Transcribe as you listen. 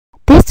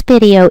This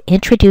video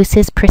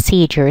introduces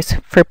procedures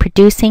for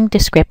producing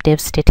descriptive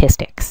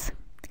statistics.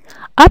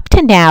 Up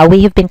to now,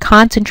 we have been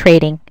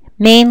concentrating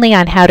mainly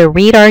on how to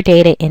read our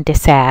data into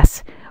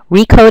SAS,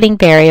 recoding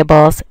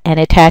variables, and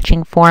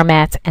attaching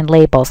formats and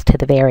labels to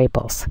the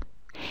variables.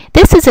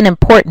 This is an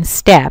important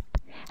step.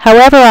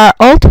 However, our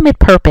ultimate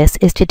purpose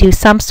is to do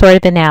some sort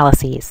of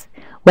analyses,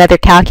 whether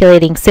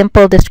calculating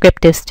simple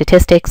descriptive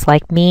statistics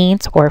like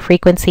means or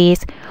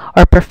frequencies,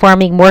 or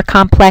performing more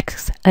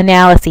complex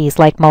analyses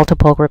like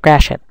multiple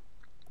regression.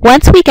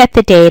 Once we get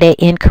the data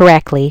in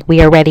correctly, we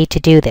are ready to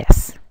do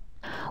this.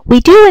 We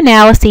do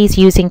analyses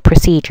using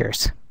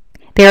procedures.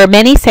 There are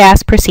many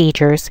SAS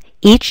procedures,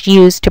 each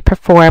used to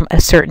perform a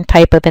certain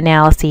type of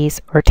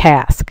analyses or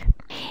task.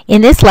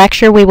 In this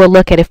lecture, we will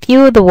look at a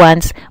few of the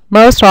ones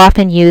most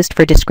often used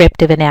for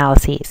descriptive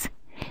analyses.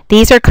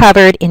 These are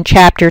covered in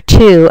Chapter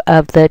 2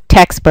 of the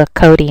textbook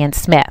Cody and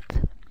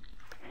Smith.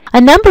 A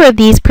number of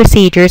these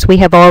procedures we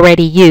have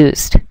already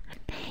used.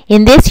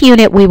 In this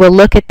unit, we will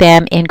look at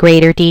them in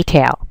greater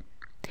detail.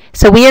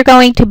 So we are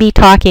going to be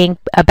talking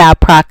about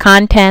proc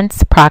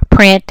contents, proc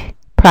print,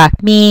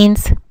 proc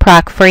means,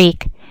 proc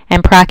freq,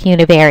 and proc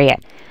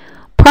univariate.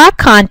 Proc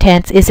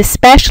contents is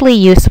especially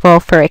useful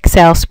for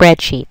Excel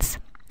spreadsheets.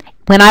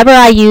 Whenever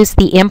I use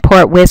the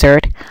import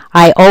wizard,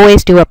 I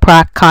always do a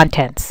proc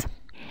contents.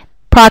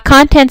 Proc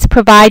contents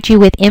provide you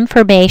with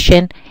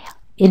information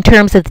in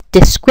terms of the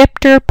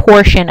descriptor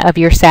portion of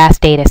your SAS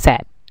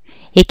dataset.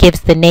 It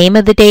gives the name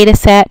of the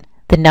dataset,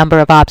 the number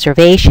of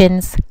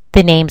observations,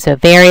 the names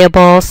of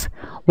variables,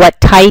 what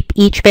type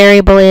each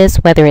variable is,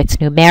 whether it's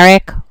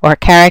numeric or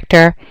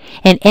character,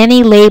 and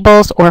any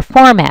labels or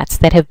formats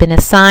that have been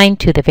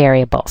assigned to the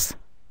variables.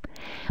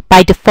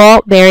 By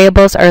default,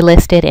 variables are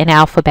listed in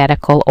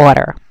alphabetical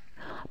order.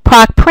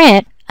 Proc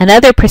print,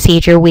 another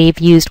procedure we've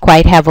used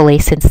quite heavily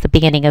since the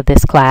beginning of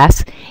this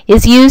class,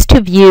 is used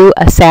to view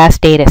a SAS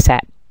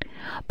dataset.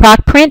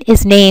 Proc print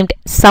is named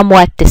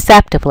somewhat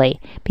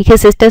deceptively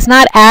because it does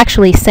not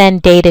actually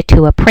send data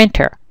to a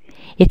printer.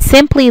 It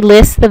simply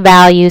lists the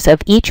values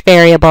of each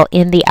variable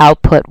in the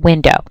output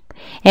window.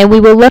 And we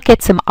will look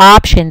at some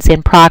options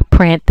in proc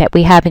print that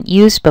we haven't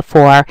used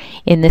before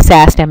in the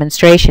SAS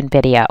demonstration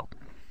video.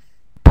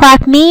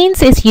 Proc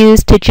means is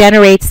used to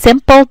generate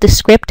simple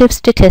descriptive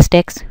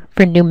statistics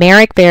for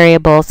numeric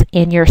variables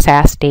in your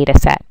SAS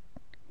dataset.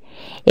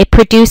 It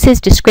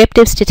produces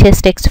descriptive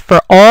statistics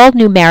for all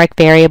numeric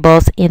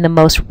variables in the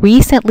most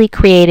recently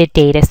created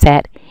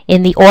dataset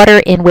in the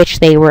order in which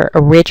they were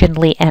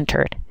originally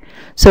entered.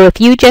 So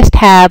if you just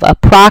have a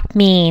proc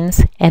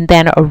means and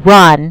then a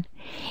run,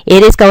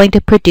 it is going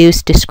to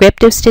produce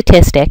descriptive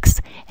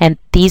statistics, and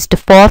these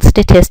default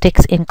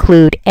statistics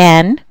include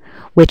n,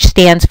 which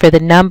stands for the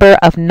number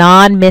of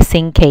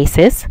non-missing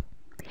cases,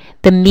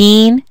 the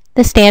mean,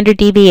 the standard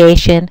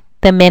deviation,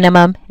 the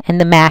minimum, and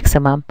the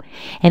maximum,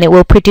 and it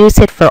will produce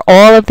it for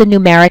all of the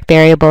numeric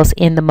variables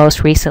in the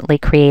most recently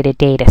created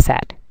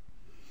dataset.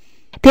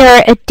 There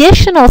are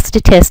additional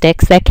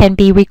statistics that can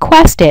be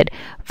requested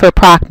for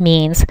proc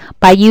means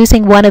by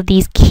using one of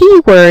these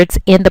keywords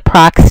in the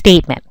proc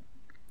statement.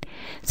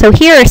 So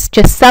here are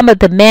just some of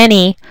the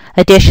many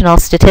additional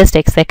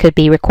statistics that could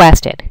be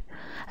requested.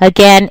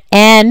 Again,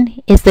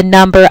 n is the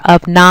number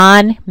of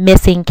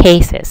non-missing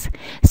cases.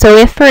 So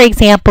if, for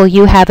example,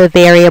 you have a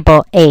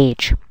variable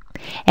age,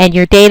 and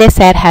your data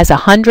set has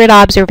 100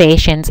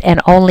 observations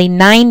and only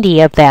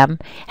 90 of them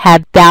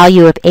have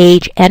value of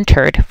age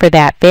entered for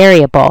that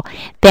variable,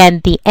 then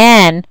the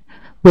n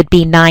would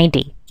be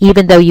 90,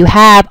 even though you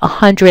have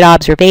 100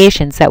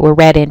 observations that were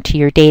read into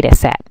your data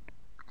set.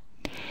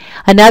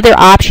 Another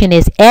option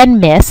is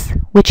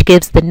nmiss, which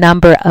gives the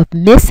number of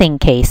missing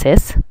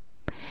cases.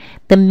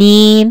 The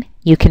mean,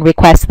 you can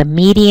request the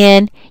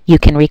median, you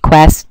can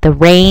request the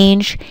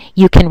range,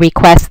 you can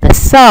request the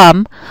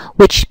sum,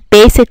 which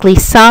basically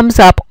sums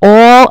up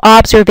all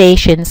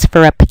observations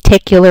for a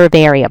particular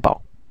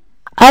variable.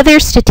 Other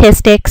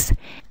statistics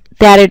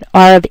that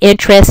are of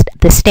interest,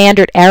 the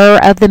standard error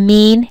of the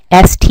mean,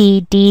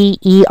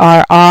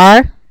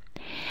 STDERR.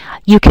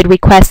 You could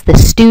request the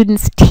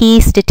student's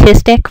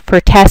t-statistic for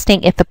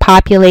testing if the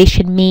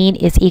population mean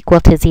is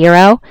equal to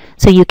 0.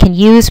 So you can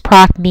use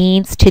proc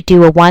means to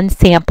do a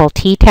one-sample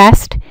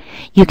t-test.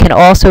 You can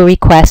also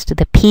request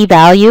the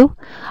p-value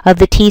of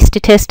the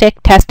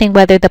t-statistic, testing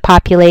whether the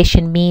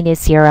population mean is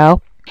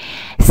 0.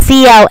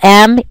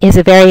 CLM is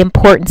a very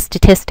important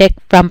statistic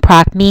from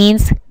proc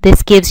means.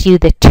 This gives you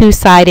the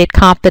two-sided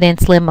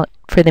confidence limit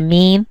for the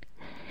mean.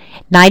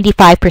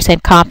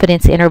 95%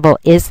 confidence interval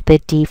is the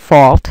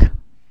default.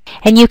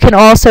 And you can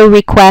also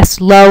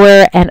request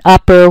lower and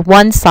upper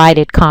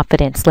one-sided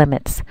confidence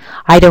limits.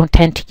 I don't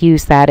tend to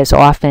use that as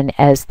often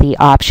as the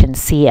option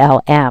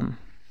CLM.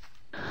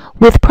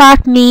 With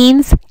proc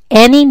means,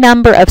 any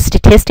number of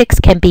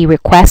statistics can be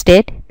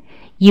requested.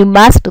 You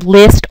must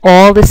list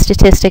all the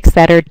statistics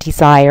that are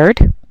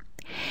desired.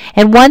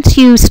 And once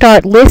you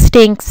start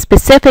listing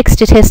specific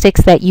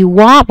statistics that you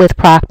want with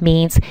proc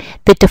means,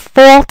 the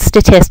default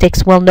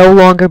statistics will no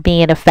longer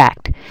be in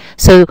effect.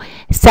 So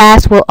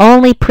SAS will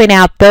only print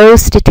out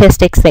those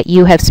statistics that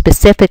you have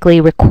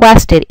specifically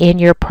requested in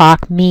your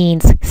proc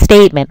means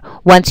statement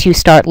once you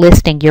start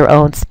listing your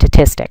own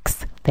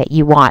statistics that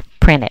you want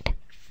printed.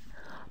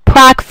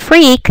 Proc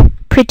freq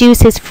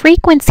produces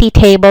frequency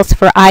tables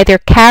for either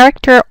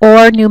character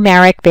or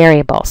numeric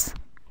variables.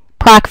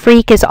 Proc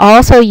freq is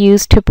also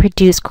used to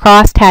produce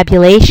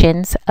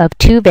cross-tabulations of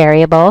two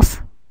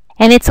variables,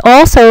 and it's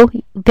also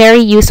very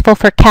useful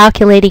for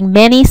calculating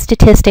many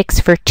statistics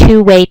for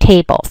two-way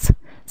tables,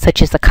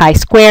 such as the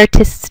chi-square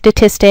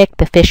statistic,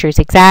 the Fisher's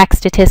exact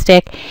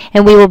statistic,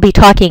 and we will be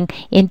talking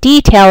in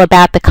detail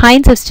about the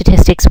kinds of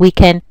statistics we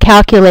can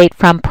calculate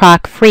from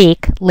proc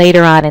freq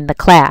later on in the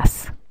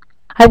class.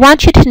 I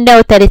want you to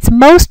note that it's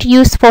most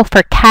useful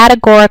for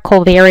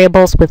categorical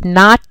variables with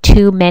not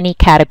too many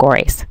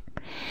categories.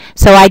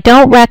 So I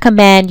don't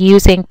recommend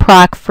using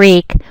proc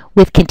freq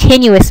with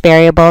continuous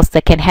variables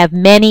that can have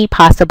many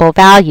possible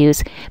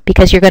values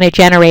because you're going to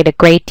generate a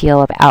great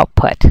deal of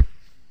output.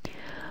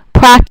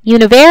 Proc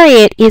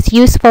univariate is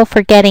useful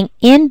for getting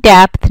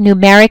in-depth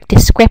numeric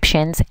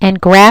descriptions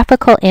and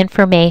graphical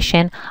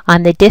information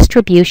on the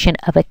distribution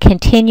of a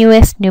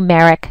continuous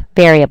numeric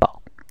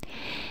variable.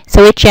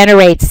 So it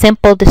generates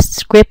simple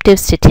descriptive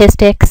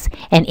statistics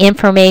and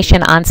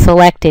information on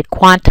selected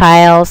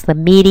quantiles, the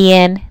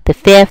median, the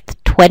 5th,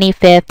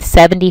 25th,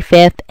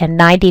 75th, and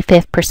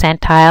 95th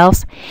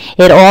percentiles.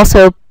 It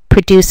also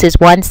produces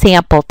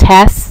one-sample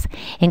tests,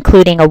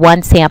 including a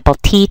one-sample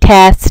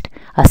t-test,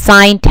 a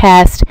sign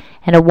test,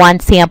 and a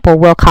one-sample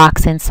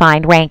Wilcoxon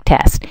sign rank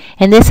test.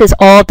 And this is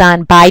all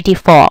done by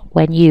default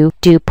when you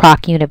do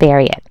proc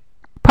univariate.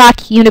 Proc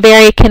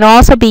univariate can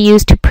also be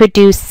used to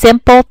produce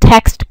simple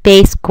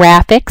text-based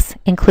graphics,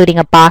 including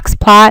a box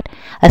plot,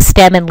 a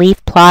stem and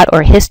leaf plot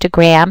or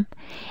histogram,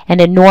 and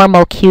a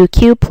normal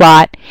QQ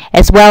plot,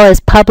 as well as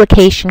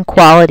publication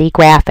quality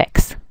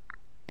graphics.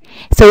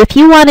 So if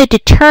you want to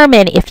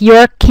determine if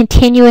your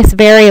continuous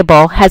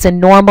variable has a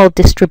normal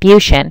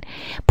distribution,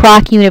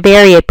 proc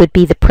univariate would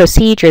be the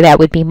procedure that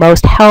would be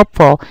most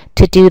helpful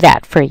to do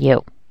that for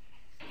you.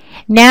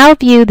 Now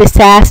view the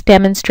SAS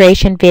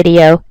demonstration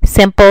video,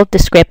 Simple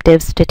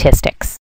Descriptive Statistics.